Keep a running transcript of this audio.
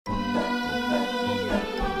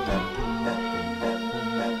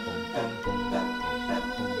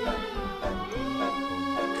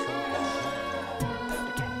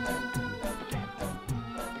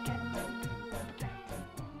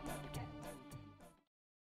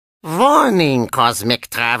Warning, cosmic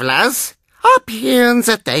travelers. Up here in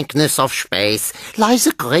the dankness of space lies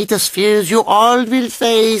the greatest fears you all will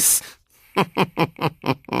face. That's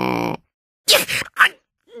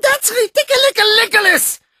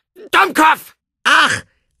ridiculous! Dummkopf! Ach,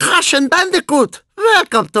 Crash and Bandicoot,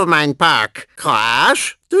 welcome to mein park.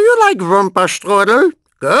 Crash, do you like Rumperstrudel?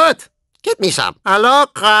 Good. Get me some. Hello,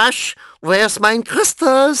 Crash. Where's mein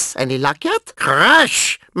crystals? Any luck yet?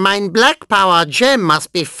 Crash, mein black power gem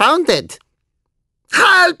must be founded.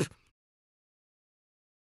 Help!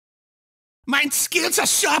 Mein skills are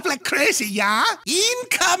sharp like crazy, yeah?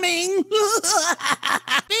 Incoming!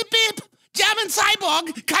 Beep, beep! German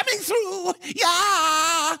cyborg coming through!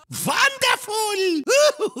 Yeah! Wonderful!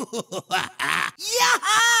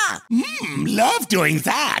 Yeah! Love doing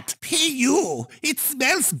that. Hey, you! It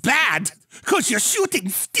smells bad, 'cause your shooting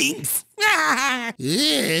stinks. The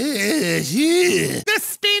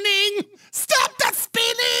spinning! Stop the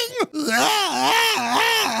spinning!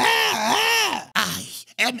 I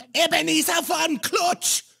am Ebenezer von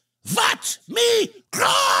Klutsch. Watch me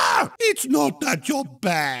roar! It's not that you're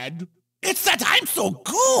bad. It's that I'm so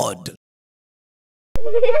good!